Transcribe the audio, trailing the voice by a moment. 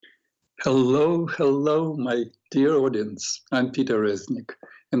Hello, hello, my dear audience. I'm Peter Reznik,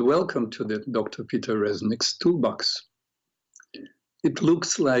 and welcome to the Dr. Peter Reznik's Toolbox. It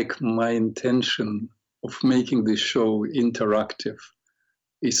looks like my intention of making this show interactive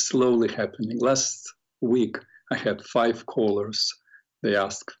is slowly happening. Last week, I had 5 callers. They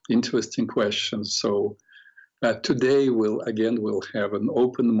asked interesting questions. So today, we'll have an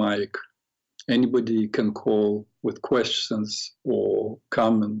open mic. Anybody can call with questions or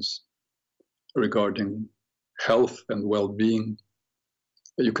comments regarding health and well-being.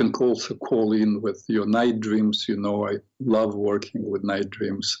 You can also call in with your night dreams. You know, I love working with night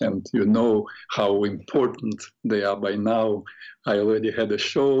dreams, and you know how important they are by now. I already had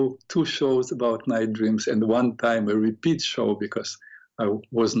 2 shows about night dreams, and one time a repeat show because I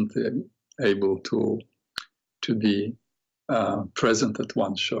wasn't able to be present at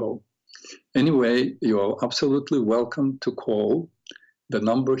one show. Anyway, you are absolutely welcome to call. The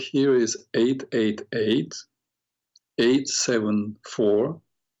number here is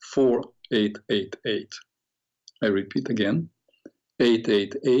 888-874-4888. I repeat again,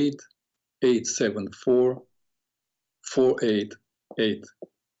 888-874-4888.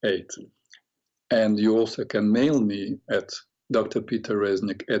 And you also can mail me at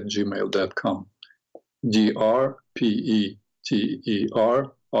drpeterreznik@gmail.com.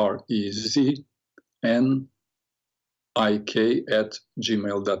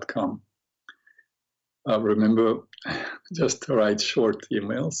 drpeterreznik@gmail.com. Remember, just write short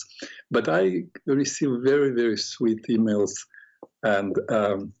emails. But I receive very, very sweet emails. And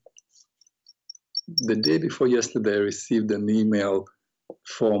the day before yesterday, I received an email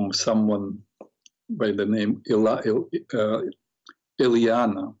from someone by the name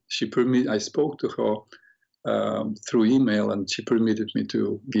Eliana. I spoke to her through email, and she permitted me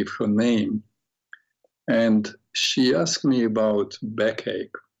to give her name. And she asked me about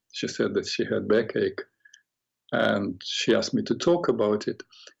backache. She said that she had backache, and she asked me to talk about it.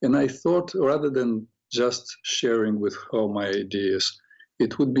 And I thought, rather than just sharing with her my ideas,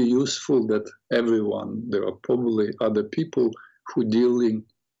 it would be useful that everyone, there are probably other people who are dealing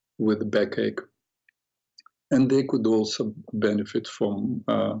with backache, and they could also benefit from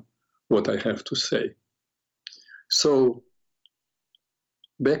what I have to say. So,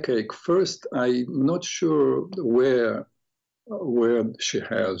 backache. First, I'm not sure where she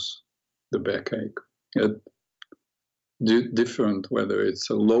has the backache. Different, whether it's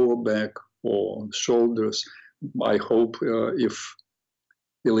a lower back or shoulders. I hope if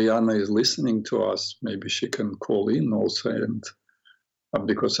Ileana is listening to us, maybe she can call in also, and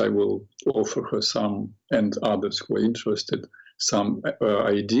because I will offer her some, and others who are interested, some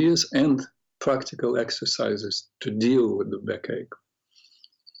ideas and practical exercises to deal with the backache.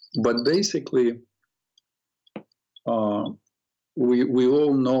 But basically, we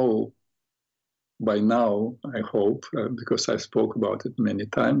all know by now, I hope, because I spoke about it many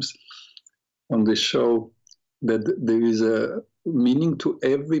times on this show, that there is a meaning to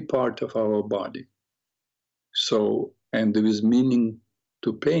every part of our body. So, and there is meaning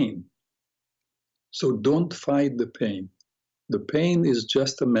to pain. So don't fight the pain. The pain is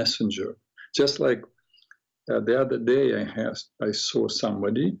just a messenger. Just like the other day I saw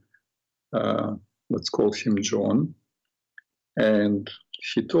somebody, let's call him John, and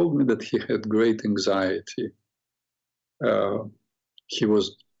he told me that he had great anxiety. He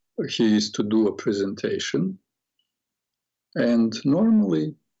is to do a presentation, and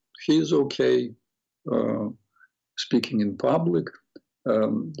normally he is okay speaking in public.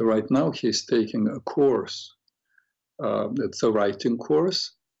 Right now he's taking a course. It's a writing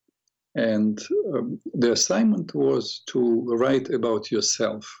course, and the assignment was to write about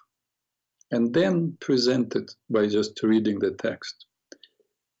yourself and then present it by just reading the text.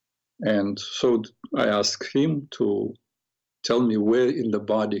 And so I asked him to tell me where in the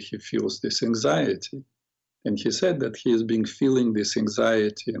body he feels this anxiety. And he said that he has been feeling this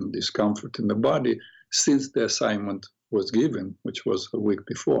anxiety and discomfort in the body since the assignment was given, which was a week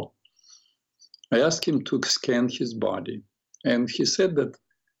before. I asked him to scan his body, and he said that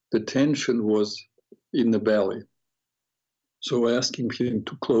the tension was in the belly. So I asked him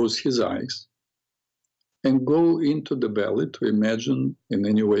to close his eyes and go into the belly to imagine in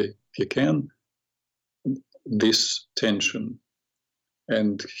any way he can this tension.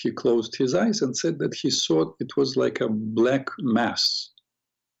 And he closed his eyes and said that he saw it was like a black mass.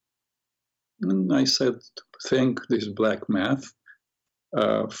 And I said, thank this black mass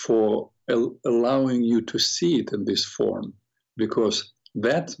for allowing you to see it in this form, because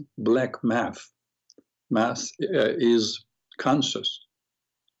that black mass is conscious.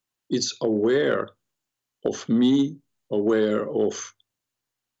 It's aware of me, aware of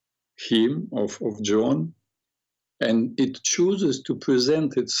him, of John, and it chooses to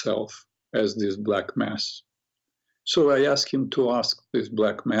present itself as this black mass. So I asked him to ask this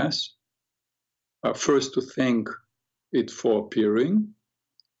black mass, first to thank it for appearing,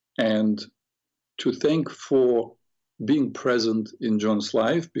 and to thank for being present in John's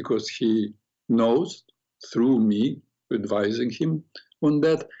life, because he knows through me advising him on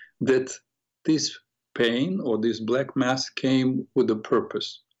that this pain or this black mass came with a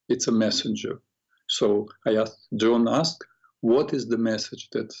purpose. It's a messenger. So John asked, what is the message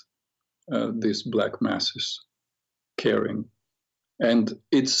that this black mass is carrying? And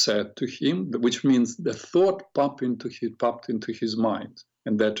it said to him, which means the thought popped into his mind,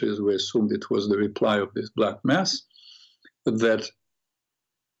 and that is, we assumed it was the reply of this black mass, that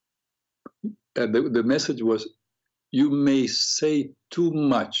the message was, you may say too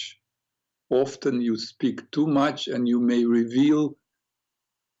much. Often you speak too much, and you may reveal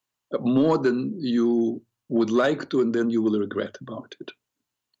more than you would like to, and then you will regret about it.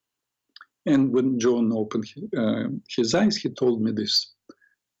 And when John opened his eyes, he told me this,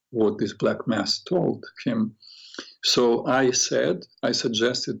 what this black mass told him. So I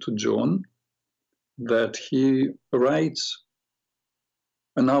suggested to John that he writes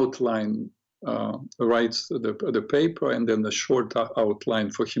an outline, writes the paper, and then a short outline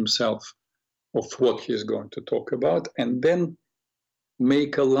for himself of what he's going to talk about, and then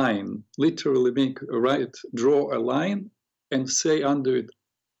make a line, literally draw a line and say under it,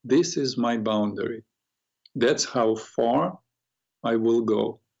 this is my boundary. That's how far I will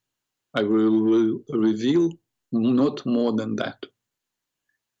go. I will reveal not more than that.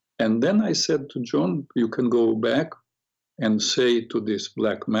 And then I said to John, you can go back and say to this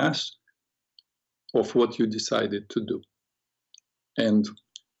black mass of what you decided to do. And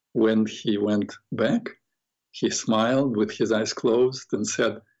when he went back, he smiled with his eyes closed and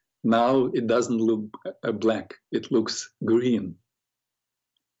said, now it doesn't look black, it looks green.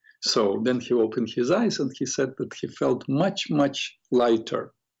 So then he opened his eyes and he said that he felt much, much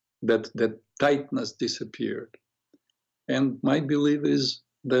lighter, that tightness disappeared. And my belief is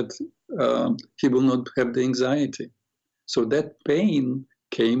that he will not have the anxiety. So that pain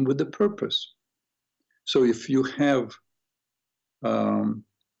came with a purpose. So if you have,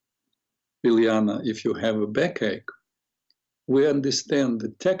 Ilyana, if you have a backache, we understand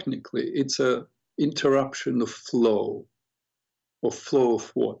that technically it's an interruption of flow. Of flow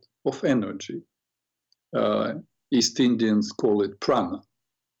of what? Of energy. East Indians call it prana.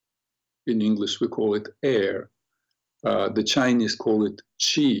 In English, we call it air. The Chinese call it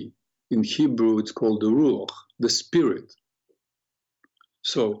qi. In Hebrew, it's called the ruach, the spirit.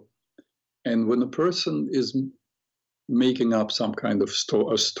 So, and when a person is making up some kind of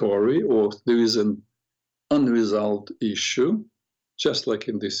a story, or there is an unresolved issue, just like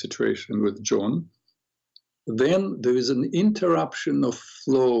in this situation with John, then there is an interruption of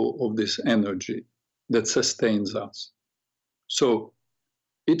flow of this energy that sustains us. So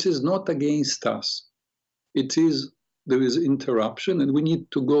it is not against us. There is interruption, and we need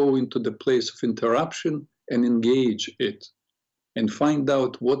to go into the place of interruption and engage it and find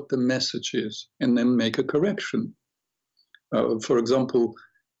out what the message is, and then make a correction. For example,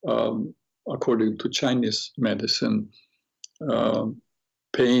 according to Chinese medicine,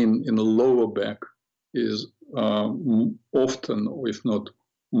 pain in the lower back is often, if not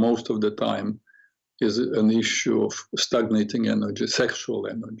most of the time, is an issue of stagnating energy, sexual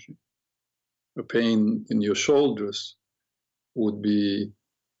energy. A pain in your shoulders would be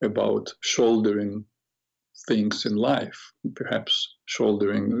about shouldering things in life, perhaps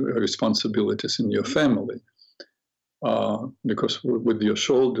shouldering responsibilities in your family. Because with your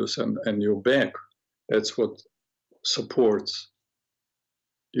shoulders and your back, that's what supports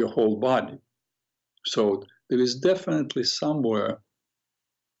your whole body. So there is definitely somewhere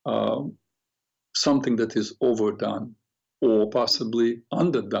something that is overdone or possibly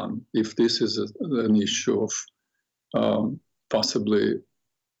underdone, if this is an issue of possibly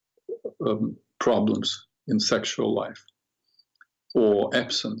problems in sexual life or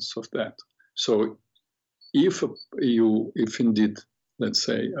absence of that. So if indeed, let's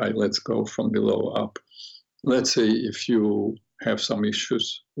say, let's go from below up, let's say if you have some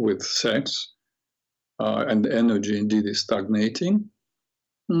issues with sex and the energy indeed is stagnating,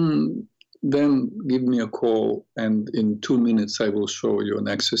 then give me a call, and in 2 minutes I will show you an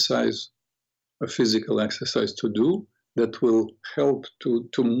exercise, a physical exercise to do that will help to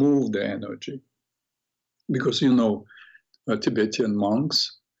move the energy. Because, Tibetan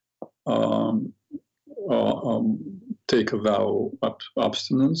monks take a vow of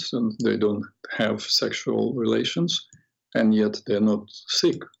abstinence, and they don't have sexual relations, and yet they're not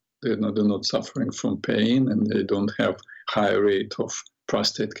sick. they're not suffering from pain, and they don't have high rate of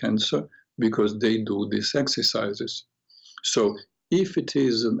prostate cancer because they do these exercises. So if it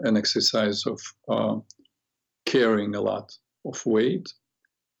is an exercise of carrying a lot of weight,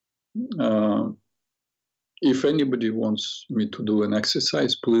 if anybody wants me to do an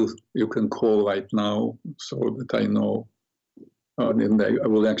exercise, please, you can call right now so that I know, and I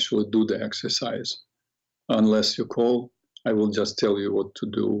will actually do the exercise. Unless you call, I will just tell you what to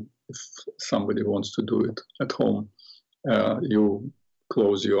do if somebody wants to do it at home. You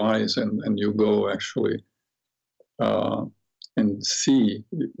close your eyes and you go actually and see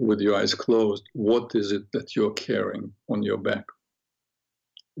with your eyes closed, what is it that you're carrying on your back?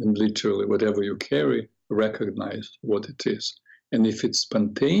 And literally whatever you carry, recognize what it is. And if it's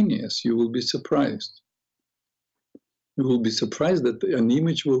spontaneous, you will be surprised. You will be surprised that an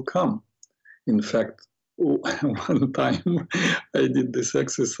image will come. In fact, one time I did this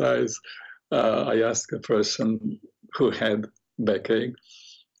exercise. I asked a person who had backache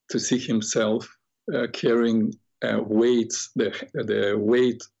to see himself carrying weights, the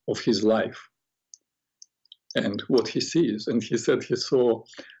weight of his life, and what he sees. And he said he saw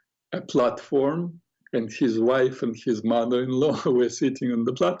a platform, and his wife and his mother-in-law were sitting on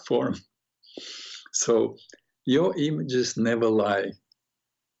the platform. So your images never lie.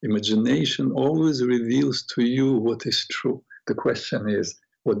 Imagination always reveals to you what is true. The question is,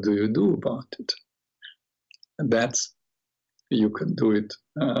 what do you do about it? And that's, you can do it,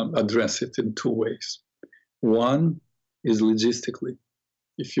 address it in two ways. One is logistically.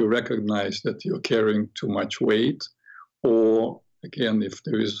 If you recognize that you're carrying too much weight, or again, if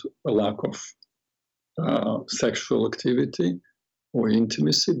there is a lack of sexual activity or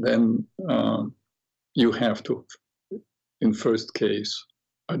intimacy, then you have to, in first case,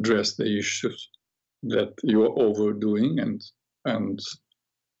 address the issues that you're overdoing, and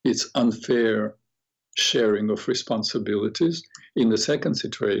it's unfair sharing of responsibilities. In the second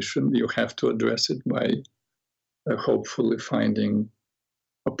situation, you have to address it by hopefully finding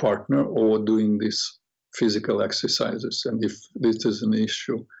a partner or doing these physical exercises. And if this is an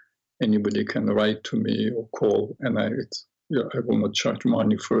issue, anybody can write to me or call, and I will not charge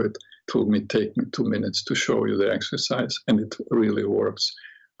money for it. It will take me 2 minutes to show you the exercise, and it really works.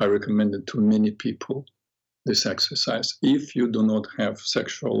 I recommend it to many people, this exercise. If you do not have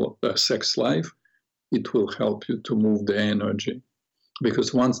sex life, it will help you to move the energy.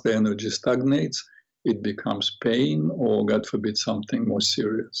 Because once the energy stagnates, it becomes pain or, God forbid, something more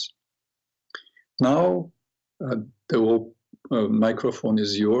serious. Now, the microphone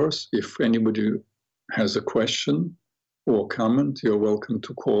is yours. If anybody has a question or comment, you're welcome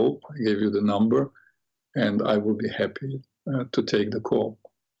to call. I gave you the number, and I will be happy to take the call.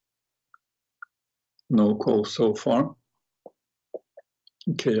 No call so far.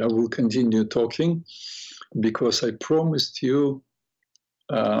 Okay, I will continue talking because I promised you,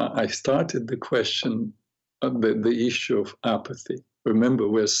 I started the question, the issue of apathy. Remember,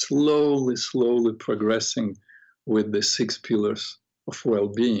 we're slowly progressing with the 6 pillars of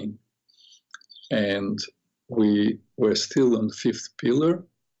well-being. And we're still on 5th pillar.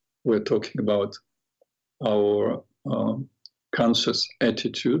 We're talking about our conscious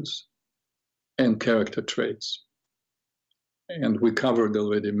attitudes and character traits. And we covered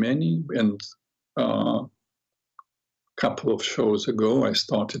already many, and a couple of shows ago, I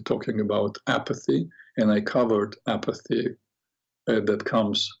started talking about apathy, and I covered apathy that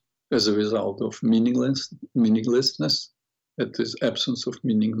comes as a result of meaninglessness, that is absence of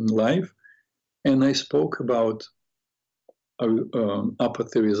meaning in life. And I spoke about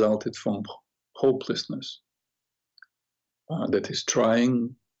apathy resulted from hopelessness, that is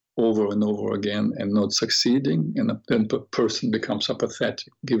trying over and over again and not succeeding, and then the person becomes apathetic,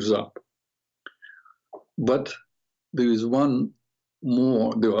 gives up. But there is one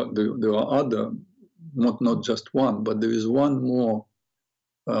more, there are other, not just one, but there is one more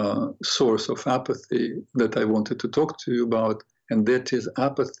source of apathy that I wanted to talk to you about, and that is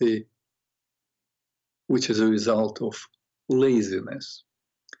apathy which is a result of laziness.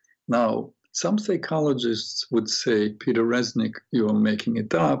 Now, some psychologists would say, Peter Resnick, you're making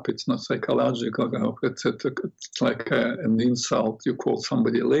it up, it's not psychological, it's like an insult, you call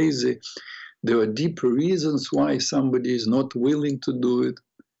somebody lazy. There are deeper reasons why somebody is not willing to do it.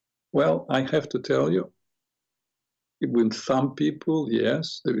 Well, I have to tell you, with some people,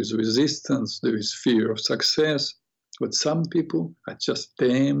 yes, there is resistance, there is fear of success, but some people are just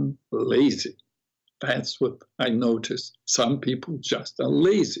damn lazy. That's what I noticed. Some people just are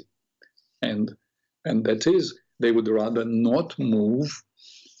lazy. And that is, they would rather not move,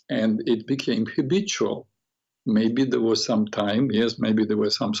 and it became habitual. Maybe there was some time, yes, maybe there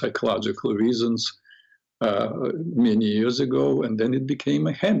were some psychological reasons many years ago, and then it became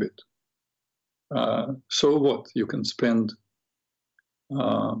a habit. So what? You can spend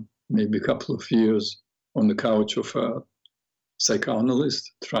maybe a couple of years on the couch of a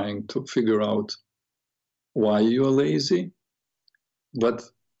psychoanalyst trying to figure out why you're lazy, but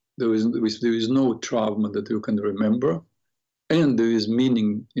there is no trauma that you can remember, and there is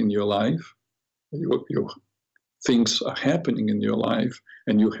meaning in your life. Your things are happening in your life,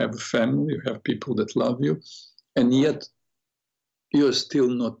 and you have a family, you have people that love you, and yet you're still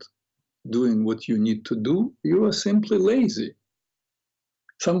not doing what you need to do. You are simply lazy.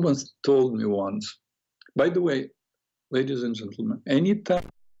 Someone told me once, by the way, ladies and gentlemen, anytime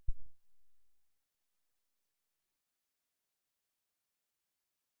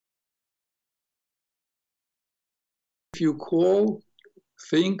if you call,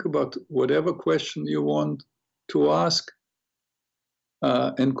 think about whatever question you want to ask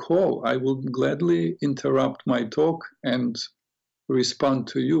and call. I will gladly interrupt my talk and respond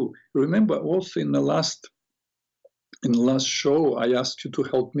to you. Remember, also in the last show, I asked you to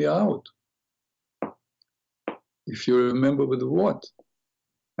help me out. If you remember with what?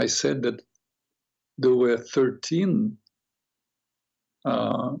 I said that there were 13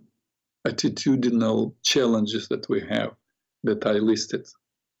 attitudinal challenges that we have that I listed.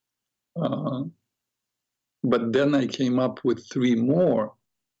 But then I came up with 3 more,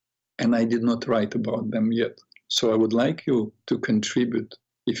 and I did not write about them yet. So I would like you to contribute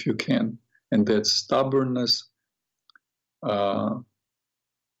if you can. And that's stubbornness,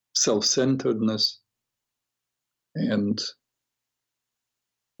 self-centeredness, and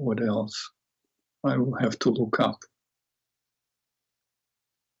what else? I will have to look up.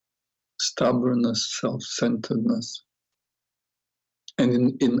 Stubbornness, self-centeredness,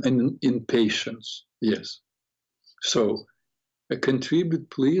 and impatience, yes. So contribute,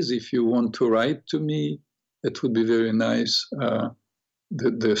 please, if you want to write to me. It would be very nice.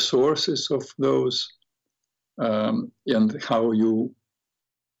 The sources of those and how you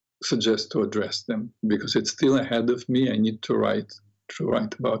suggest to address them, because it's still ahead of me. I need to write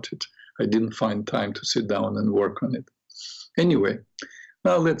about it. I didn't find time to sit down and work on it. Anyway,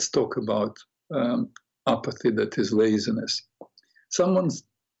 now let's talk about apathy, that is laziness. Someone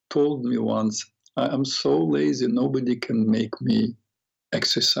told me once, I'm so lazy, nobody can make me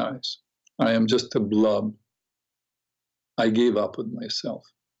exercise. I am just a blob. I gave up on myself.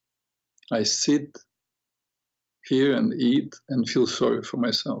 I sit here and eat and feel sorry for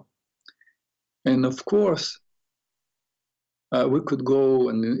myself. And of course, we could go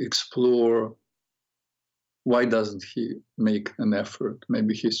and explore why doesn't he make an effort?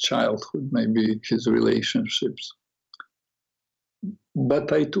 Maybe his childhood, maybe his relationships.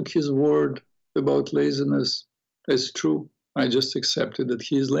 But I took his word about laziness as true. I just accepted that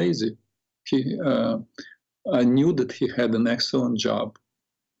he is lazy. I knew that he had an excellent job.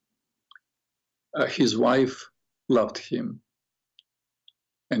 His wife loved him,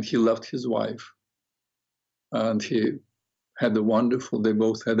 and he loved his wife. And they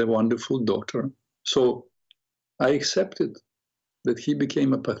both had a wonderful daughter. So I accepted that he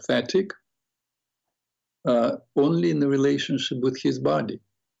became apathetic only in a relationship with his body.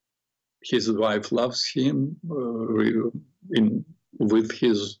 His wife loves him with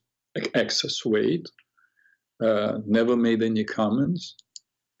his excess weight, never made any comments.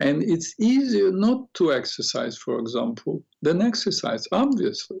 And it's easier not to exercise, for example, than exercise,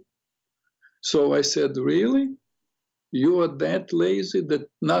 obviously. So I said, really? You are that lazy that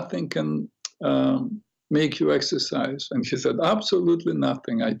nothing can make you exercise? And he said, absolutely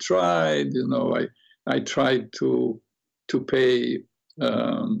nothing. I tried, I tried to pay,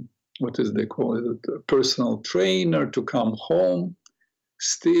 what is they call it, a personal trainer to come home.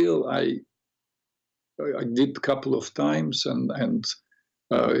 Still, I did a couple of times, and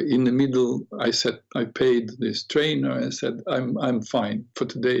in the middle, I said, I paid this trainer and said, I'm fine for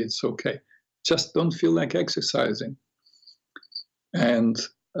today. It's okay. Just don't feel like exercising. And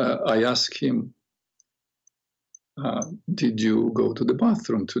I asked him, did you go to the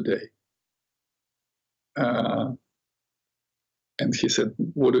bathroom today? And he said,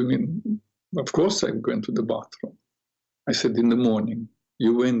 what do you mean? Of course I'm going to the bathroom. I said, in the morning,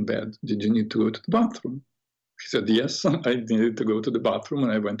 you were in bed. Did you need to go to the bathroom? He said, yes, I needed to go to the bathroom,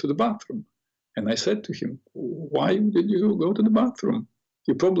 and I went to the bathroom. And I said to him, why did you go to the bathroom?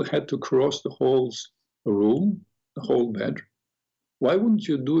 You probably had to cross the whole room, the whole bedroom. Why wouldn't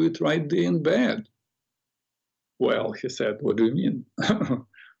you do it right there in bed? Well, he said, what do you mean?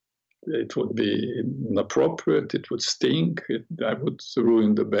 It would be inappropriate, it would stink, I would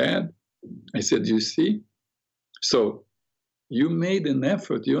ruin the bed. I said, you see, So you made an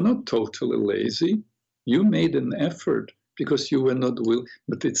effort. You're not totally lazy. You made an effort because you were not willing.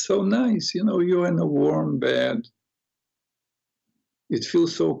 But it's so nice, you know, you're in a warm bed. It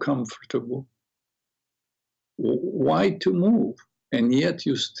feels so comfortable. Why to move? And yet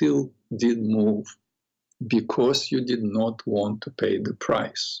you still did move because you did not want to pay the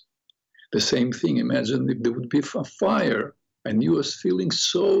price. The same thing, imagine if there would be a fire and you were feeling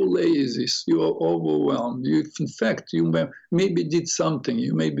so lazy, you are overwhelmed. In fact, you maybe did something.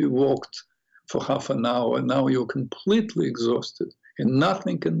 You maybe walked for half an hour, and now you're completely exhausted and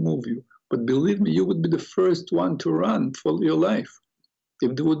nothing can move you. But believe me, you would be the first one to run for your life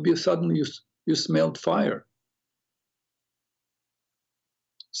if there would be suddenly you smelled fire.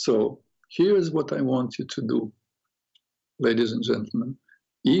 So here's what I want you to do, ladies and gentlemen.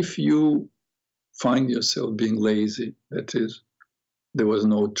 If you find yourself being lazy, that is, there was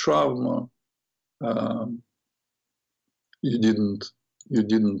no trauma, you didn't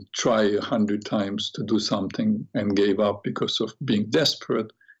try 100 times to do something and gave up because of being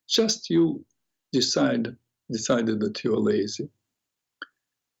desperate, just you decided that you're lazy.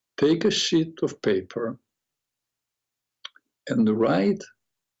 Take a sheet of paper and write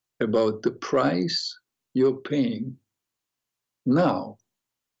about the price you're paying now,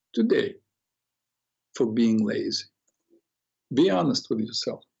 today, for being lazy. Be honest with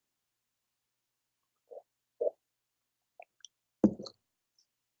yourself.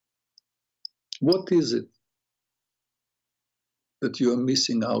 What is it that you are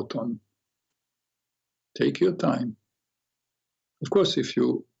missing out on? Take your time. Of course, if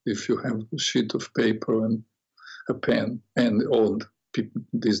you have a sheet of paper and a pen, and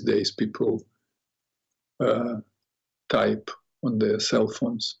these days people type on their cell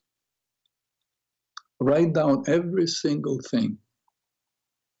phones, write down every single thing.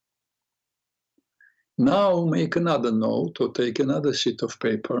 Now make another note or take another sheet of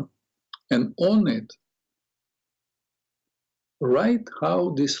paper, and on it, write how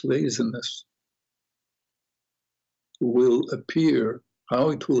this laziness will appear,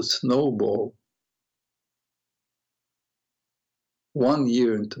 how it will snowball 1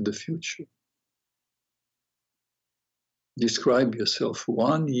 year into the future. Describe yourself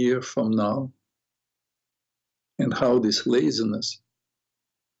 1 year from now and how this laziness,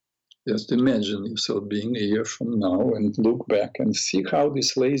 just imagine yourself being a year from now and look back and see how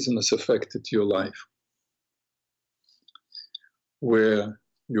this laziness affected your life, where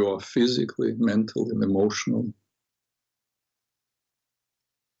you are physically, mentally, and emotionally.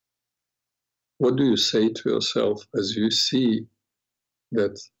 What do you say to yourself as you see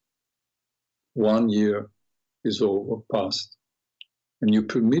that 1 year is over, past, and you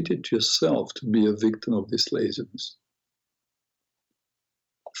permitted yourself to be a victim of this laziness?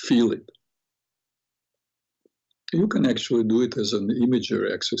 Feel it. You can actually do it as an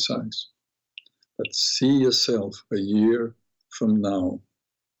imagery exercise, but see yourself a year from now,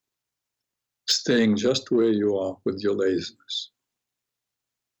 staying just where you are with your laziness.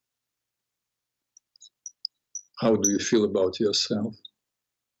 How do you feel about yourself?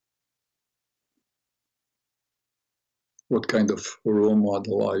 What kind of role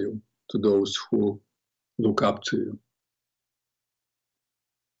model are you to those who look up to you?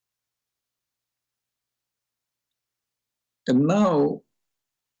 And now,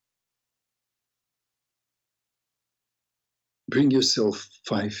 bring yourself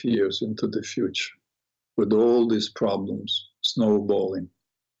 5 years into the future with all these problems snowballing.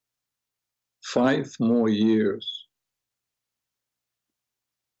 5 more years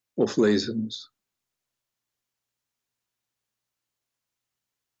of laziness.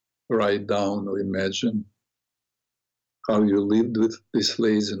 Write down or imagine how you lived with this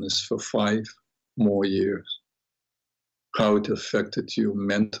laziness for 5 more years, how it affected you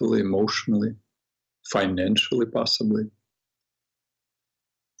mentally, emotionally, financially, possibly.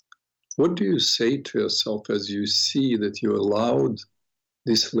 What do you say to yourself as you see that you allowed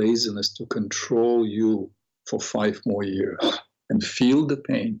this laziness to control you for 5 more years? And feel the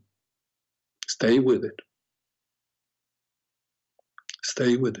pain. Stay with it.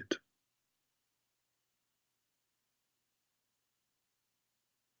 Stay with it.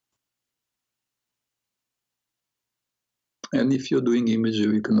 And if you're doing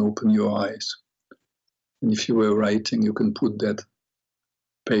imagery, you can open your eyes. And if you were writing, you can put that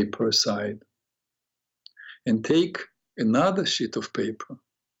paper aside and take another sheet of paper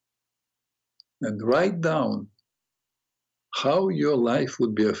and write down how your life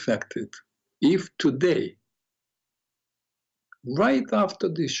would be affected if today, right after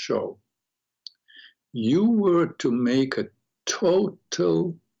this show, you were to make a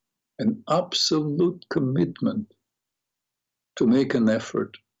total an absolute commitment to make an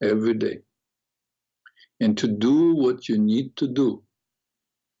effort every day and to do what you need to do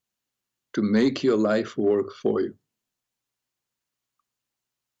to make your life work for you.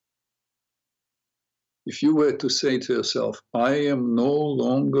 If you were to say to yourself, I am no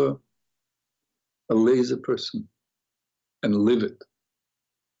longer a lazy person, and live it.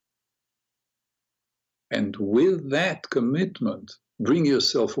 And with that commitment, bring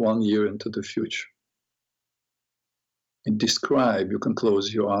yourself 1 year into the future. And describe, you can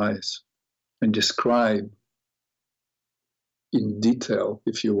close your eyes, and describe in detail,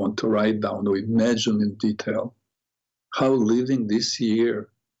 if you want to write down or imagine in detail, how living this year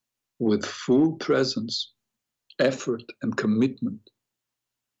with full presence, effort, and commitment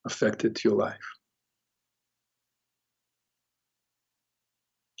affected your life.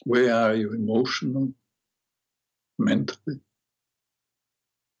 Where are you emotionally, mentally,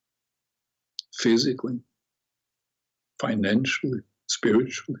 physically, financially,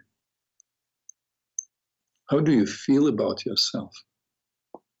 spiritually? How do you feel about yourself?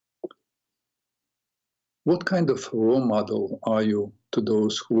 What kind of role model are you to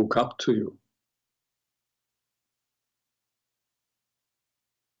those who look up to you?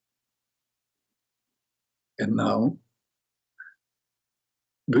 And now,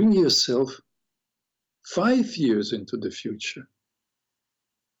 bring yourself 5 years into the future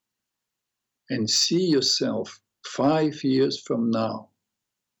and see yourself 5 years from now.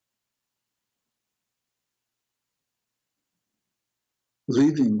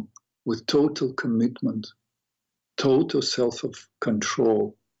 Living with total commitment, total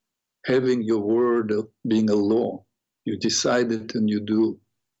self-control, having your word being a law. You decide it and you do.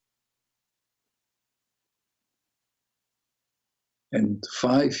 And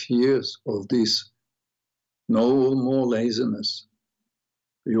 5 years of this, no more laziness.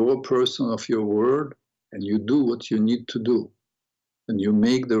 You're a person of your word and you do what you need to do and you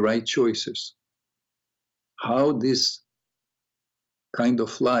make the right choices. How this kind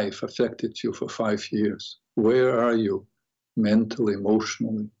of life affected you for 5 years? Where are you mentally,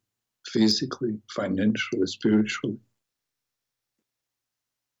 emotionally, physically, financially, spiritually?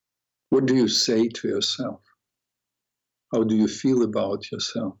 What do you say to yourself? How do you feel about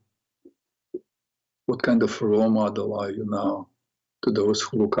yourself? What kind of role model are you now to those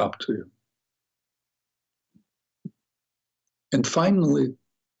who look up to you? And finally,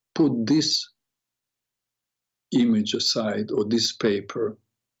 put this image aside or this paper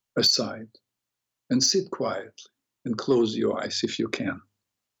aside and sit quietly and close your eyes if you can.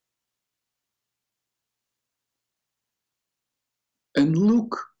 And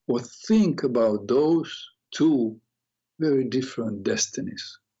look or think about those two very different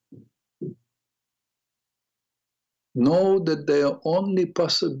destinies. Know that they are only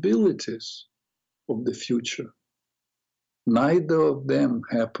possibilities of the future. Neither of them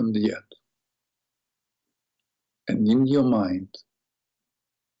happened yet. And in your mind,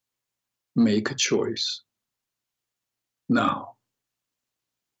 make a choice now.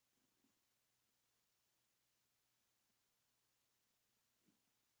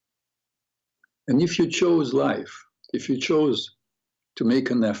 And if you chose life, if you chose to make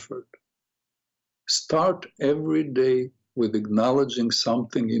an effort, start every day with acknowledging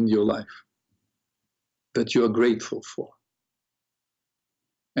something in your life that you are grateful for.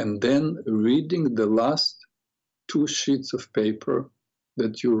 And then reading the last 2 sheets of paper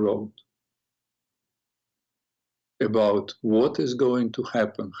that you wrote about what is going to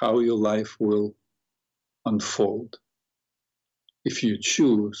happen, how your life will unfold if you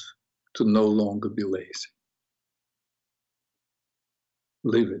choose to no longer be lazy.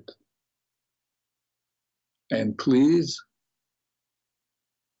 Live it. And please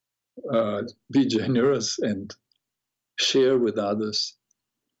be generous and share with others.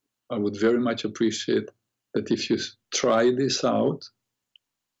 I would very much appreciate that if you try this out,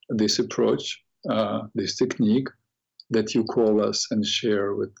 this approach, this technique, that you call us and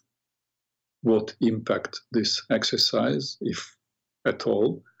share with what impact this exercise, if at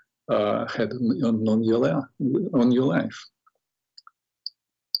all, had on your life.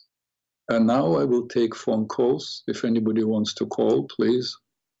 And now I will take phone calls. If anybody wants to call, please,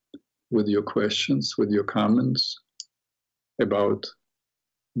 with your questions, with your comments about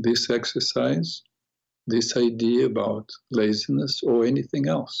this exercise, this idea about laziness, or anything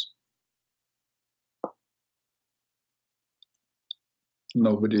else.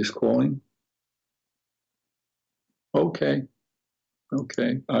 Nobody is calling. Okay,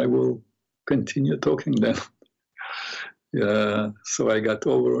 I will continue talking then. So I got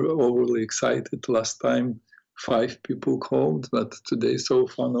overly excited last time 5 people called, but today so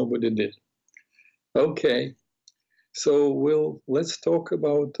far nobody did. Okay, so let's talk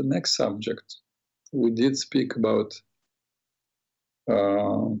about the next subject. We did speak about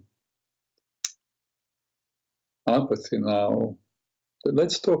apathy now. But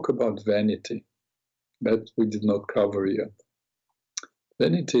let's talk about vanity. That we did not cover yet.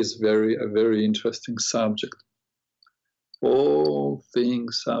 Vanity is a very interesting subject. All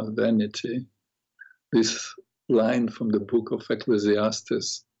things are vanity. This line from the book of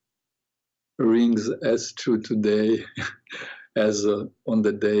Ecclesiastes rings as true today as on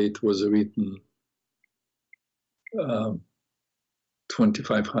the day it was written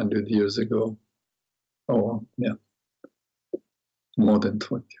 2,500 years ago. Oh, yeah, more than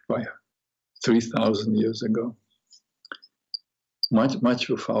 3,000 years ago. Much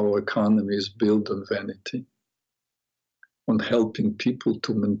of our economy is built on vanity, on helping people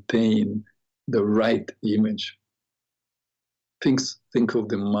to maintain the right image. Think of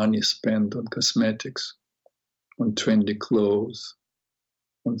the money spent on cosmetics, on trendy clothes,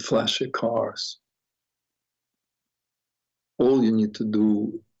 on flashy cars. All you need to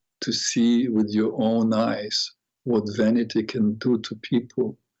do to see with your own eyes what vanity can do to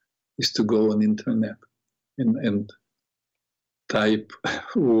people is to go on internet and type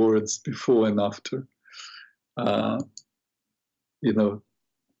words before and after. I've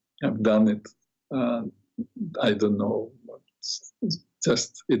done it. I don't know.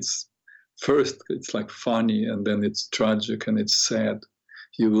 It's first it's like funny, and then it's tragic and it's sad.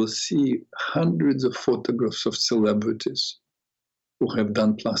 You will see hundreds of photographs of celebrities who have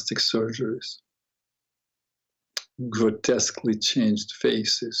done plastic surgeries, grotesquely changed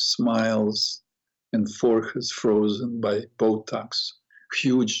faces, smiles, and foreheads frozen by Botox,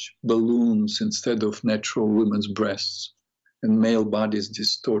 huge balloons instead of natural women's breasts, and male bodies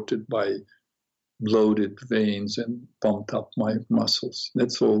distorted by bloated veins and pumped up my muscles.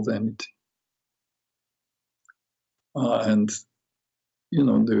 That's all vanity. And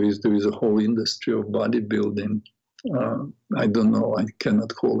there is a whole industry of bodybuilding. I don't know. I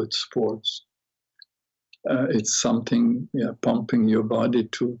cannot call it sports. It's something, pumping your body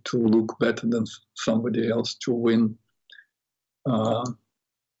to look better than somebody else, to win.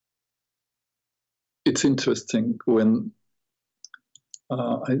 It's interesting when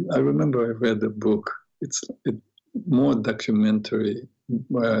I remember I read a book. It's more documentary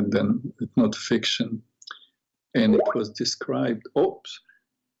than it's not fiction, and it was described.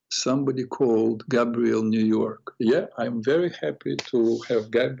 Somebody called Gabriel New York. Yeah, I'm very happy to have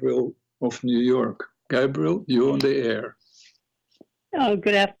Gabriel of New York. Gabriel, you're on the air. Oh,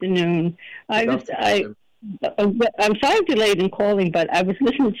 good afternoon. I'm sorry I'm delayed in calling, but I was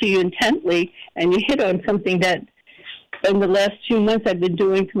listening to you intently, and you hit on something that in the last few months I've been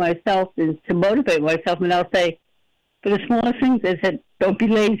doing to myself is to motivate myself. And I'll say, for the smallest things, I said, don't be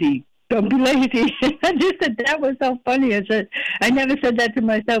lazy. Don't be lazy. I just said that was so funny. I said, I never said that to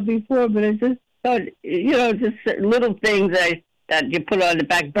myself before, but I just thought, just little things that you put on the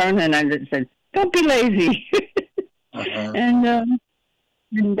back burner, and I just said, don't be lazy. Uh-huh.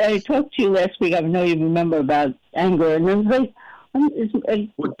 And I talked to you last week. I know you remember about anger, and I was like,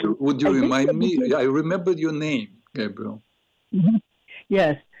 would you remind me? I remembered your name, Gabriel. Mm-hmm.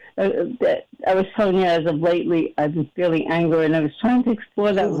 Yes. I was telling you, as of lately, I've been feeling anger, and I was trying to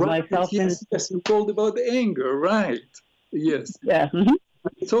explore that with myself. Yes, you called about anger, right? Yes. Yeah. Mm-hmm.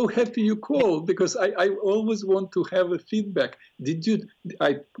 I'm so happy you called, because I always want to have a feedback. Did you?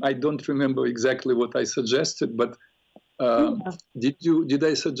 I don't remember exactly what I suggested, but did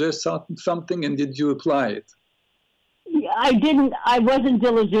I suggest something, and did you apply it? I didn't. I wasn't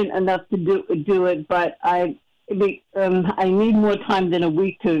diligent enough to do it, but I need more time than a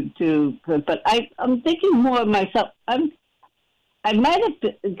week to. But I'm thinking more of myself. I might have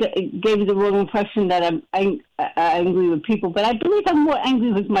gave you the wrong impression that I'm angry with people, but I believe I'm more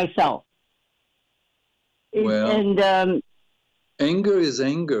angry with myself. Anger is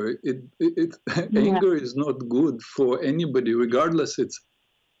anger. Anger is not good for anybody, regardless. It's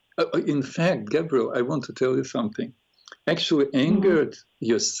in fact, Gabriel, I want to tell you something. Actually, anger at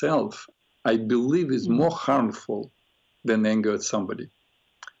yourself, I believe, is more harmful than anger at somebody,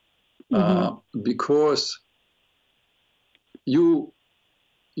 because you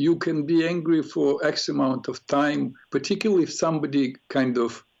can be angry for X amount of time, particularly if somebody kind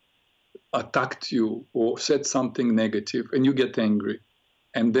of attacked you or said something negative, and you get angry,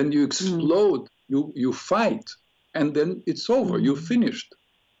 and then you explode, you fight, and then it's over, you're finished,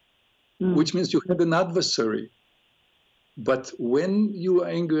 which means you had an adversary. But when you are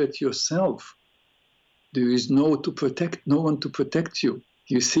angry at yourself, there is no one to protect you.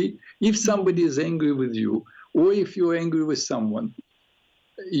 You see, if somebody is angry with you, or if you're angry with someone,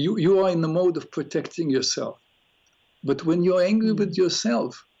 you are in the mode of protecting yourself. But when you're angry with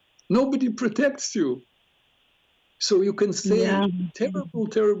yourself, nobody protects you. So you can say terrible,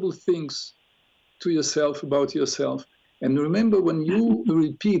 terrible things to yourself about yourself. And remember, when you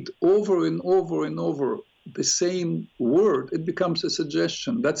repeat over and over and over the same word, it becomes a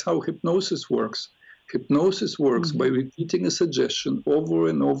suggestion. That's how hypnosis works. Hypnosis works by repeating a suggestion over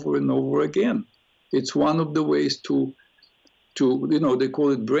and over and over again. It's one of the ways to they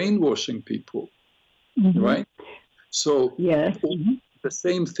call it brainwashing people, right? So the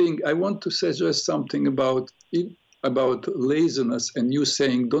same thing. I want to suggest something about laziness, and you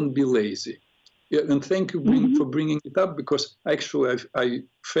saying don't be lazy. Yeah, and thank you for bringing it up, because actually I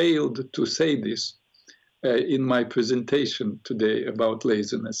failed to say this in my presentation today about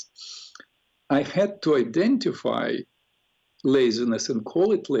laziness. I had to identify laziness and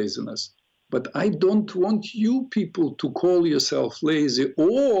call it laziness, but I don't want you people to call yourself lazy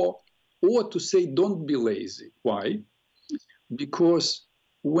or to say don't be lazy. Why? Because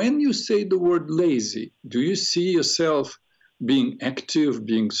when you say the word lazy, do you see yourself being active,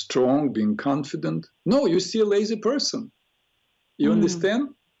 being strong, being confident? No, you see a lazy person. You understand?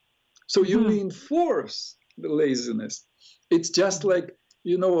 So you reinforce the laziness. It's just like,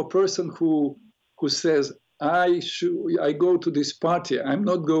 a person who says, I go to this party, I'm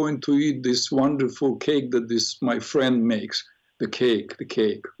not going to eat this wonderful cake that my friend makes. The cake.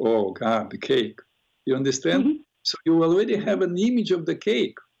 Oh God, the cake. You understand? So you already have an image of the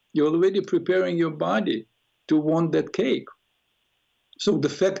cake. You're already preparing your body to want that cake. So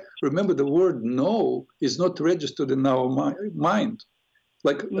remember, the word no is not registered in our mind.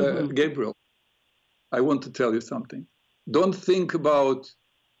 Like Gabriel, I want to tell you something. Don't think about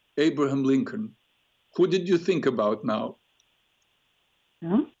Abraham Lincoln. Who did you think about now?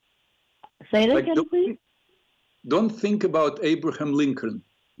 Huh? Say that again, please. Don't think about Abraham Lincoln.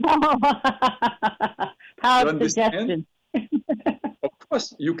 How suggestion. Of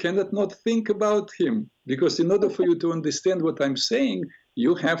course, you cannot not think about him, because in order for you to understand what I'm saying,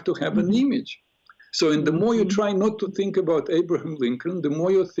 you have to have an image. So the more you try not to think about Abraham Lincoln, the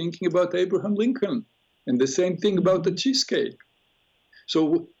more you're thinking about Abraham Lincoln. And the same thing about the cheesecake.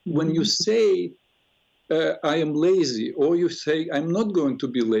 So when you say, I am lazy, or you say, I'm not going to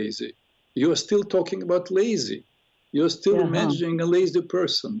be lazy, you're still talking about lazy. You're still imagining a lazy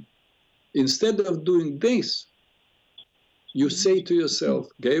person. Instead of doing this, you say to yourself,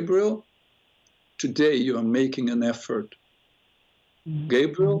 Gabriel, today you are making an effort.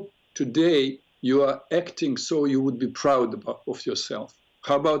 Gabriel, today you are acting so you would be proud of yourself.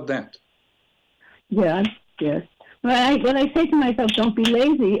 How about that? Yes. When I say to myself, don't be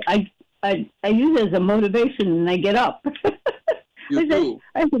lazy, I use it as a motivation, and I get up. I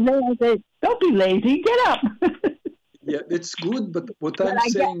say, don't be lazy, get up. Yeah, it's good, but what I'm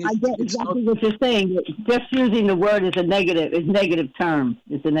saying is, I get exactly what you're saying. Just using the word is a negative term.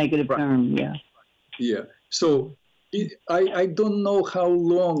 It's a negative term. Yeah. Yeah. So I don't know how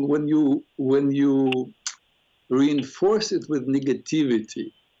long, when you reinforce it with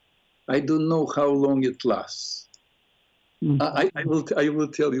negativity, I don't know how long it lasts. I will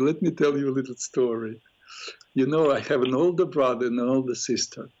tell you. Let me tell you a little story. I have an older brother and an older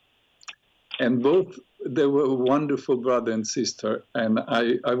sister, and they were a wonderful brother and sister, and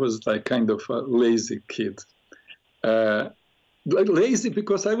I was like kind of a lazy kid. Lazy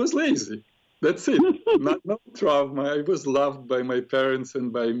because I was lazy. That's it. No trauma. I was loved by my parents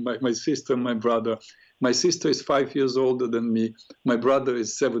and by my sister and my brother. My sister is 5 years older than me. My brother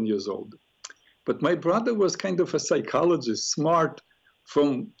is 7 years old. But my brother was kind of a psychologist, smart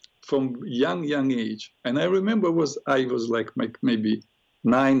from young age. And I remember I was like maybe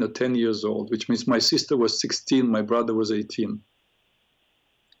 9 or 10 years old, which means my sister was 16, my brother was 18.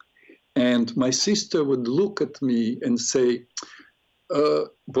 And my sister would look at me and say,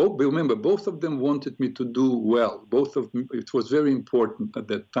 remember, both of them wanted me to do well. It was very important at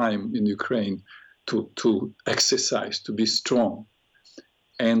that time in Ukraine to exercise, to be strong.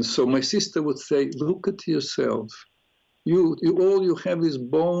 And so my sister would say, look at yourself. All you have is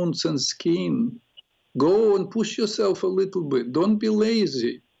bones and skin. Go and push yourself a little bit. Don't be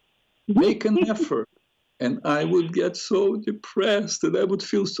lazy. Make an effort. And I would get so depressed, and I would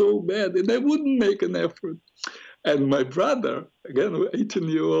feel so bad, and I wouldn't make an effort. And my brother, again,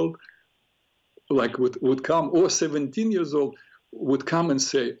 18-year-old, would come, or 17 years old, would come and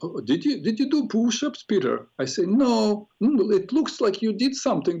say, oh, did you do push-ups, Peter? I say, no, it looks like you did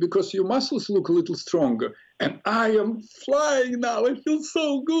something because your muscles look a little stronger. And I am flying now. I feel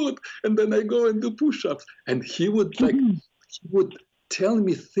so good. And then I go and do push-ups. And he would tell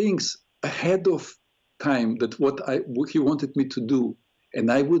me things ahead of time that what he wanted me to do,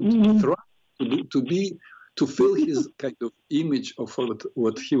 and I would try to fill his kind of image of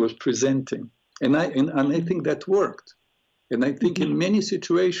what he was presenting, and I think that worked. And I think in many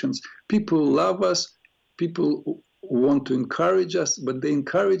situations, people love us, people want to encourage us, but they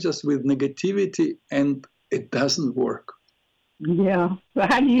encourage us with negativity, and it doesn't work. Yeah. So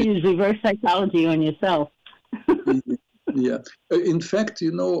how do you use reverse psychology on yourself? Yeah. In fact,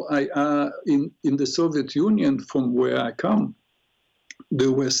 in the Soviet Union, from where I come,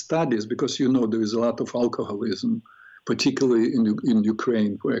 there were studies, because there is a lot of alcoholism, particularly in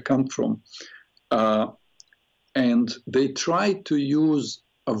Ukraine, where I come from. And they tried to use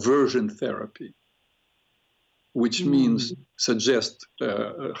aversion therapy, which means suggest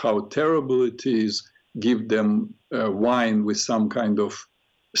how terrible it is, give them wine with some kind of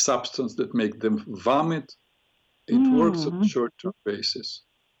substance that make them vomit. It works on a short-term basis,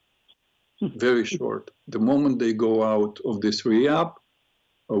 very short. The moment they go out of this rehab,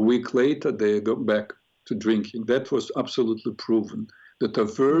 a week later, they go back to drinking. That was absolutely proven, that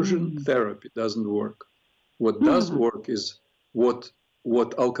aversion therapy doesn't work. What does work is what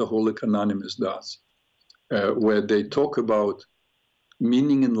Alcoholics Anonymous does, where they talk about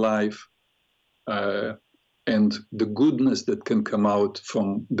meaning in life and the goodness that can come out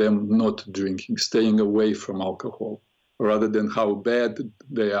from them not drinking, staying away from alcohol, rather than how bad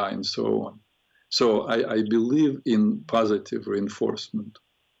they are and so on. So I believe in positive reinforcement.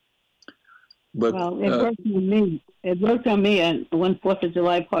 But, well, it worked on me. It worked on me at one 4th of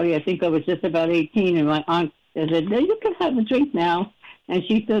July party. I think I was just about 18, and my aunt said, "No, you can have a drink now." And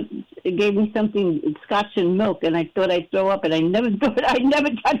she gave me something, scotch and milk, and I thought I'd throw up, and I never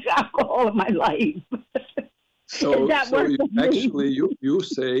touched alcohol in my life. So you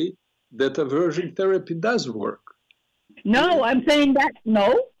say that aversion therapy does work. No, I'm saying that.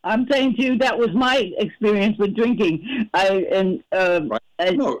 No, I'm saying to you that was my experience with drinking. I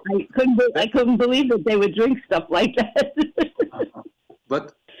couldn't believe that they would drink stuff like that.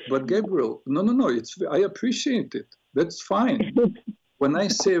 But Gabriel, no. I appreciate it. That's fine. When I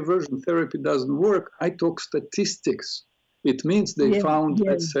say aversion therapy doesn't work, I talk statistics. It means they found,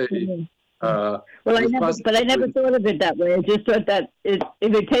 let's say. I never thought of it that way. I just thought that if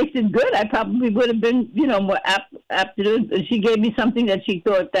it tasted good, I probably would have been, more apt to do it. She gave me something that she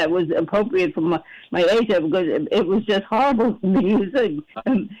thought that was appropriate for my age, because it was just horrible for me using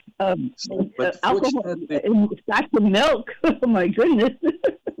alcohol in scotch and milk. Oh my goodness.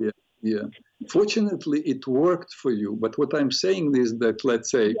 Yeah. Fortunately, it worked for you. But what I'm saying is that,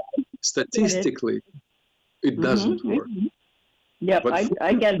 let's say, statistically, it doesn't work. Yep,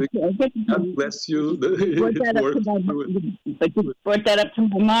 I get it. God bless you. But you brought that up to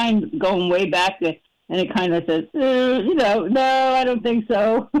my mind going way back, and it kind of says, no, I don't think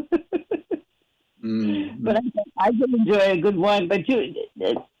so. But I did enjoy a good wine. But you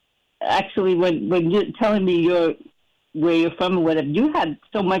actually, when you're telling me where you're from or whatever, you had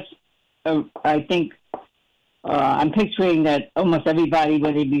so much. I think I'm picturing that almost everybody,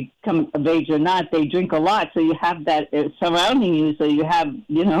 whether they become of age or not, they drink a lot. So you have that surrounding you. So you have,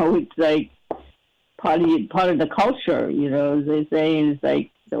 it's like part of the culture. As they say, and it's like,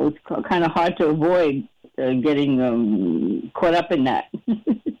 so it's kind of hard to avoid getting caught up in that.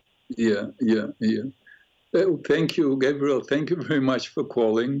 Yeah. Thank you, Gabriel. Thank you very much for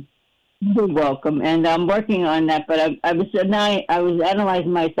calling. You're welcome, and I'm working on that. But I was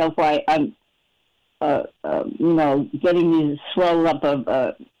analyzing myself why I'm, getting these swell up of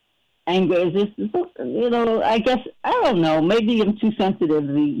anger. Is this, I guess I don't know. Maybe I'm too sensitive.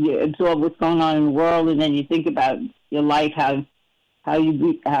 You absorb what's going on in the world, and then you think about your life, how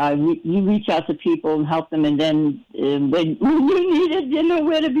you reach out to people and help them, and then when you need it, you know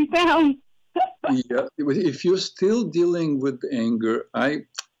where to be found. Yeah, if you're still dealing with anger,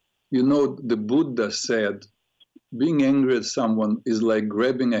 the Buddha said, being angry at someone is like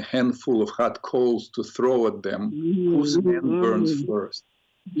grabbing a handful of hot coals to throw at them, whose hand burns first.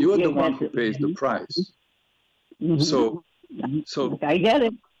 You are the one who pays the price. So I get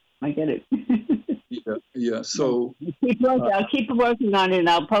it. Yeah. So I'll keep working on it, and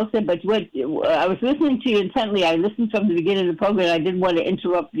I'll post it. But I was listening to you intently. I listened from the beginning of the program. I didn't want to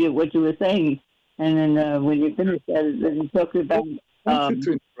interrupt you what you were saying, and then when you finished, then you talked about. I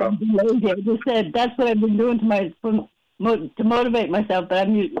just said that's what I've been doing to motivate myself, but I'll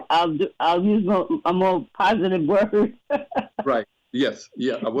use a more positive word. Right. Yes.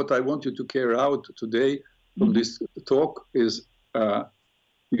 Yeah. What I want you to carry out today from this talk is,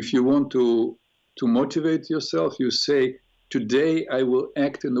 if you want to motivate yourself, you say, "Today I will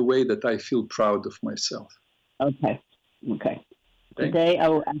act in a way that I feel proud of myself." Okay. today, I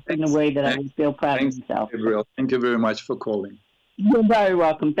will act in a way that I will feel proud of myself. Gabriel. Thank you very much for calling. You're very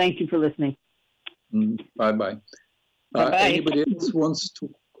welcome. Thank you for listening. Bye-bye. Bye-bye. Anybody else wants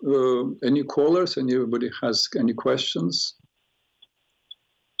to, any callers? Anybody has any questions?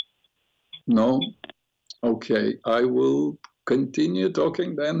 No? Okay, I will continue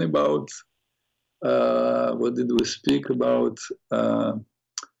talking then about, what did we speak about?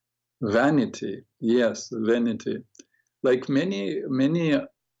 Vanity. Yes, vanity. Like many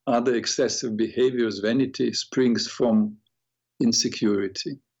other excessive behaviors, vanity springs from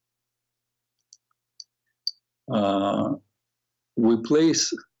insecurity. We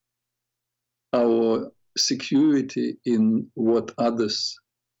place our security in what others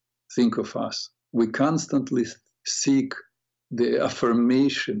think of us. We constantly seek the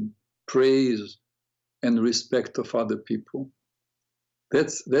affirmation, praise, and respect of other people.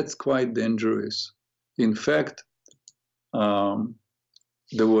 That's quite dangerous. In fact,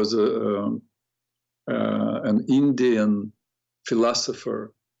 there was an Indian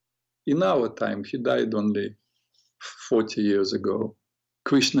philosopher in our time. He died only 40 years ago,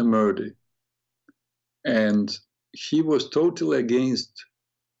 Krishnamurti, and he was totally against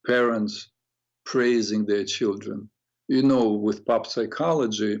parents praising their children. You know, with pop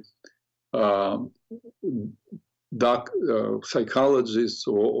psychology, psychologists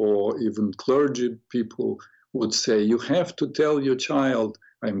or even clergy people would say, you have to tell your child,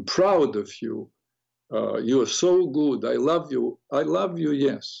 I'm proud of you. You are so good. I love you. I love you,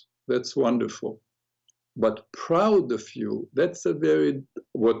 yes. That's wonderful. But proud of you, that's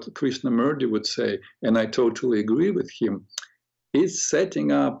what Krishnamurti would say, and I totally agree with him, is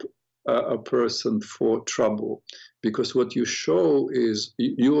setting up a person for trouble, because what you show is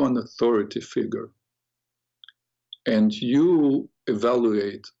you're an authority figure, and you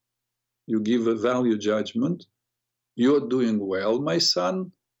evaluate, you give a value judgment, you're doing well, my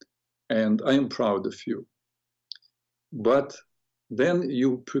son, and I am proud of you. But then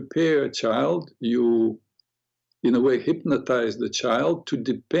you prepare a child, you, in a way, hypnotize the child to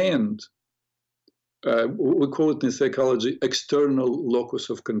depend, we call it in psychology, external locus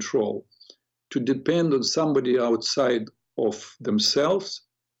of control, to depend on somebody outside of themselves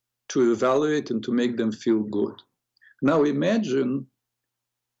to evaluate and to make them feel good. Now imagine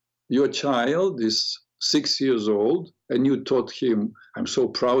your child is 6 years old and you taught him, I'm so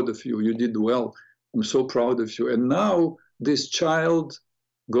proud of you, you did well, I'm so proud of you. And now this child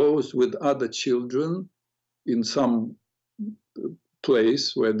goes with other children in some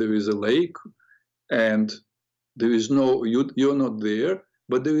place where there is a lake, and there is you're not there,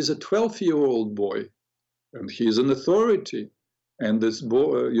 but there is a 12-year-old boy, and he's an authority. And this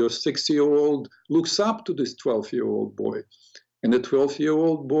boy, your 6-year-old, looks up to this 12-year-old boy. And the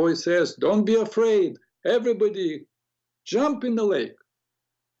 12-year-old boy says, don't be afraid, everybody jump in the lake.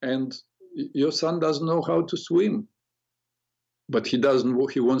 And your son doesn't know how to swim, but he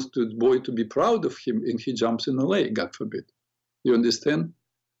wants the boy to be proud of him, and he jumps in the lake, God forbid. You understand?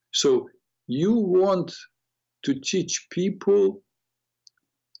 So you want to teach people,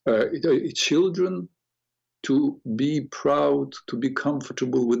 children, to be proud, to be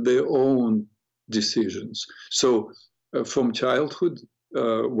comfortable with their own decisions. So from childhood,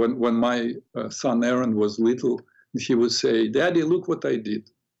 when my son Aaron was little, he would say, Daddy, look what I did.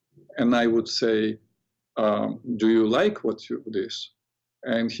 And I would say, do you like what you did?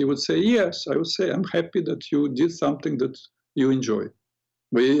 And he would say, yes. I would say, I'm happy that you did something that you enjoy.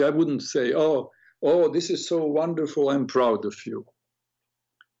 But I wouldn't say, oh, this is so wonderful, I'm proud of you.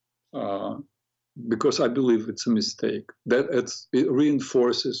 Because I believe it's a mistake. It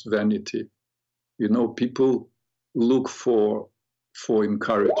reinforces vanity. You know, people look for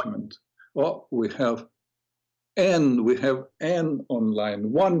encouragement. Oh, we have Anne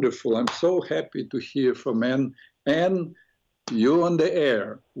online. Wonderful. I'm so happy to hear from Anne. Anne, you're on the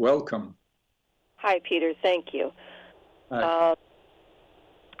air. Welcome. Hi, Peter. Thank you.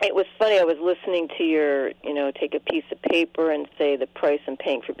 It was funny. I was listening to your, take a piece of paper and say the price I'm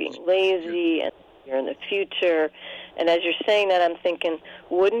paying for being lazy and you're in the future. And as you're saying that, I'm thinking,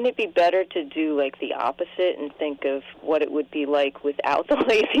 wouldn't it be better to do like the opposite and think of what it would be like without the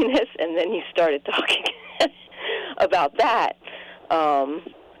laziness? And then you started talking about that,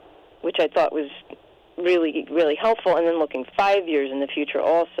 which I thought was really, really helpful. And then looking 5 years in the future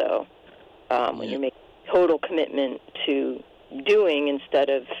also, when you're making total commitment to doing instead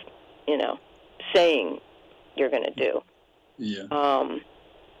of, saying you're going to do. Yeah.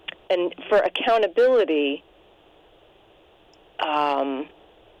 And for accountability,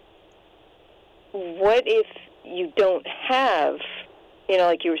 what if you don't have,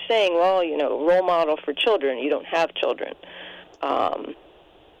 like you were saying, well, role model for children, you don't have children.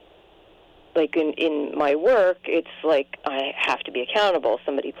 like in my work, it's like I have to be accountable.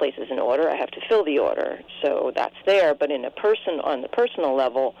 Somebody places an order, I have to fill the order. So that's there. But on the personal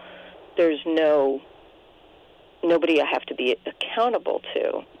level, there's nobody I have to be accountable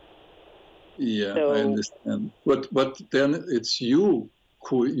to. Yeah, so, I understand. But then it's you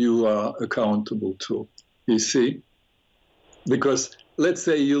who you are accountable to, you see? Because let's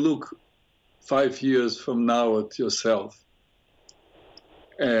say you look 5 years from now at yourself,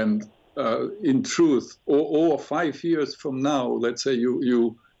 and in truth, or 5 years from now, let's say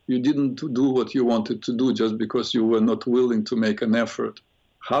you didn't do what you wanted to do just because you were not willing to make an effort.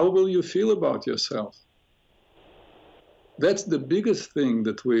 How will you feel about yourself? That's the biggest thing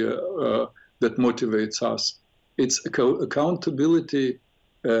that that motivates us. It's accountability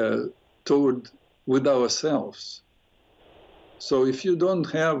with ourselves. So if you don't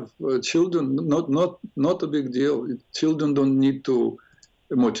have children, not a big deal. Children don't need to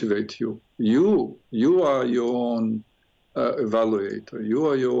motivate you. You are your own evaluator. You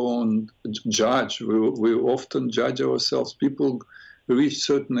are your own judge. We often judge ourselves. People reach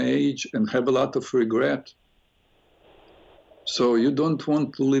certain age and have a lot of regret. So you don't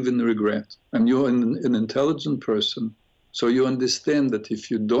want to live in regret. And you're an intelligent person. So you understand that if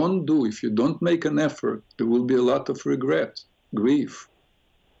you don't make an effort, there will be a lot of regret, grief.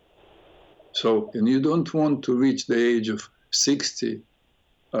 So, and you don't want to reach the age of 60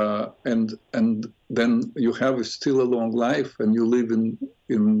 and then you have still a long life and you live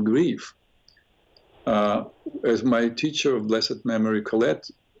in grief. As my teacher of blessed memory, Colette,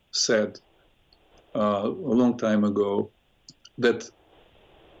 said a long time ago, that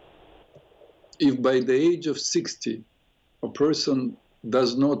if by the age of 60 a person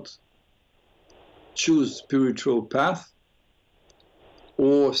does not choose spiritual path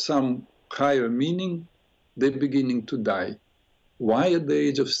or some higher meaning, they're beginning to die. Why at the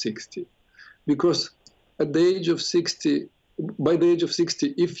age of 60? Because at the age of 60, by the age of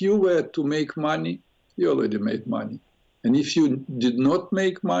 60, if you were to make money, you already made money. And if you did not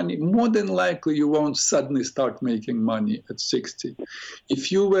make money, more than likely you won't suddenly start making money at 60.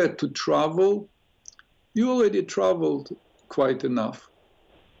 If you were to travel, you already traveled quite enough.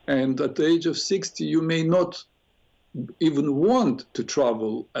 And at the age of 60, you may not even want to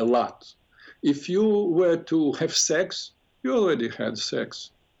travel a lot. If you were to have sex, you already had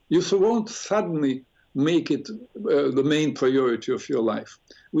sex. You won't suddenly make it the main priority of your life,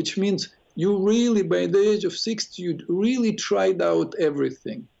 which means you really, by the age of 60, you really tried out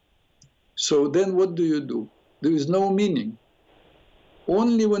everything. So then what do? There is no meaning.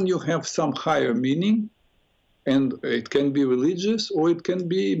 Only when you have some higher meaning, and it can be religious or it can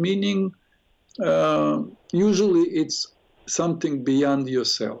be meaning, usually it's something beyond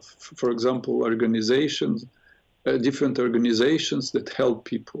yourself. For example, organizations, different organizations that help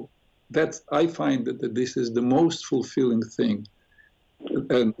people. I find that this is the most fulfilling thing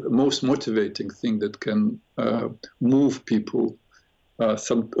and most motivating thing that can move people.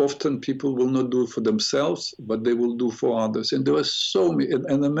 Often people will not do it for themselves, but they will do for others. And there are so many,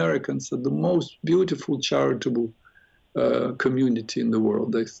 and Americans are the most beautiful charitable community in the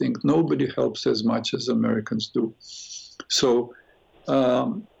world. I think nobody helps as much as Americans do. So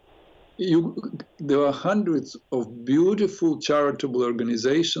there are hundreds of beautiful charitable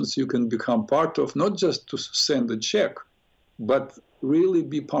organizations you can become part of, not just to send a check, but really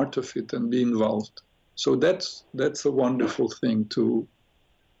be part of it and be involved. So that's a wonderful thing to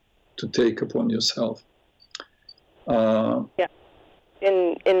take upon yourself. Yeah.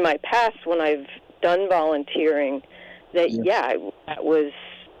 In my past, when I've done volunteering, that was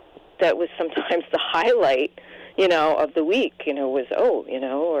sometimes the highlight, of the week. Was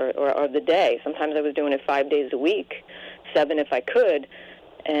or the day. Sometimes I was doing it 5 days a week, 7 if I could,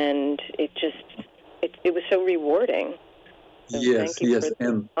 and it was so rewarding. So yes,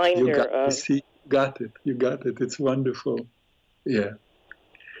 and you got it. It's wonderful. Yeah.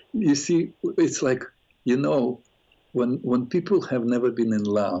 You see, it's like, when people have never been in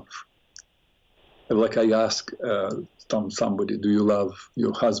love, like I ask somebody, do you love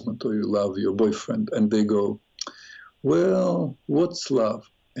your husband or you love your boyfriend? And they go, well, what's love?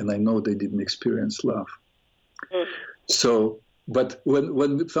 And I know they didn't experience love. Mm. So, but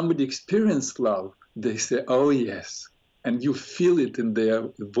when somebody experiences love, they say, oh, yes. And you feel it in their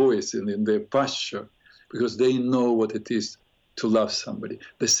voice and in their posture, because they know what it is to love somebody.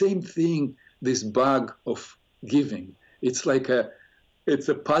 The same thing, this bug of giving. It's like it's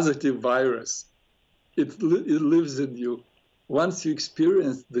a positive virus. It lives in you. Once you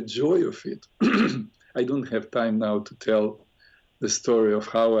experience the joy of it, I don't have time now to tell the story of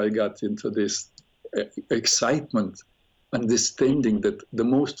how I got into this excitement understanding that the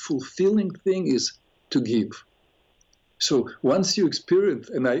most fulfilling thing is to give. So once you experience,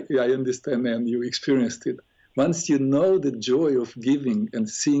 and I understand, and you experienced it, once you know the joy of giving and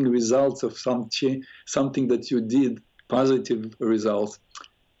seeing results of something that you did, positive results,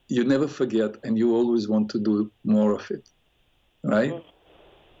 you never forget, and you always want to do more of it, right? Mm-hmm.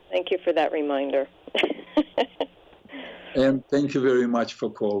 Thank you for that reminder. And thank you very much for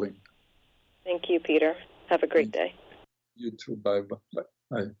calling. Thank you, Peter. Have a great day. You too. Bye.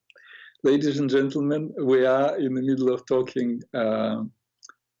 Bye. Ladies and gentlemen, we are in the middle of talking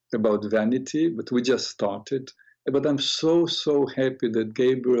about vanity, but we just started. But I'm so happy that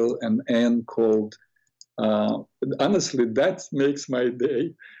Gabriel and Anne called. Honestly, that makes my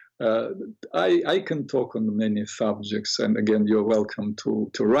day. I can talk on many subjects, and again, you're welcome to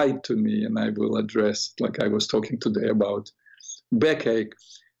write to me, and I will address, like I was talking today about backache.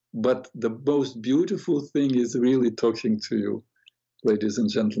 But the most beautiful thing is really talking to you, ladies and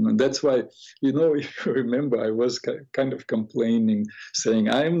gentlemen. That's why, if you remember, I was kind of complaining, saying,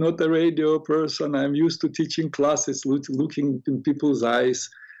 I'm not a radio person. I'm used to teaching classes, looking in people's eyes,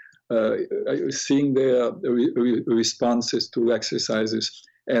 seeing their responses to exercises.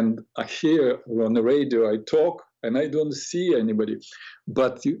 And here on the radio, I talk and I don't see anybody.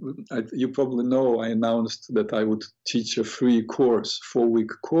 But you probably know I announced that I would teach a free course,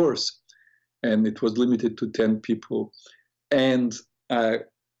 4-week course, and it was limited to 10 people. And I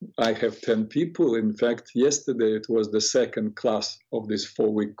have 10 people. In fact, yesterday it was the second class of this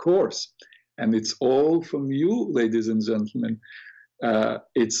 4-week course. And it's all from you, ladies and gentlemen.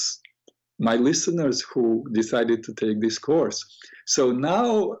 It's my listeners who decided to take this course. So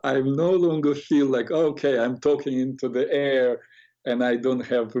now I no longer feel like, okay, I'm talking into the air and I don't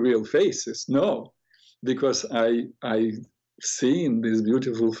have real faces. No, because I've seen these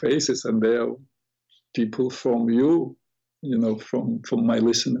beautiful faces, and they're people from you, from my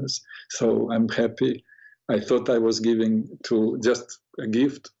listeners. So I'm happy. I thought I was giving to just a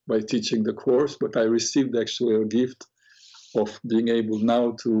gift by teaching the course, but I received actually a gift of being able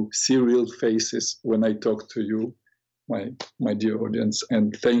now to see real faces when I talk to you, my dear audience.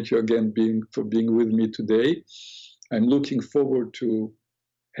 And thank you again for being with me today. I'm looking forward to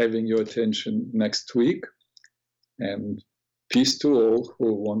having your attention next week. And peace to all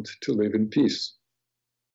who want to live in peace.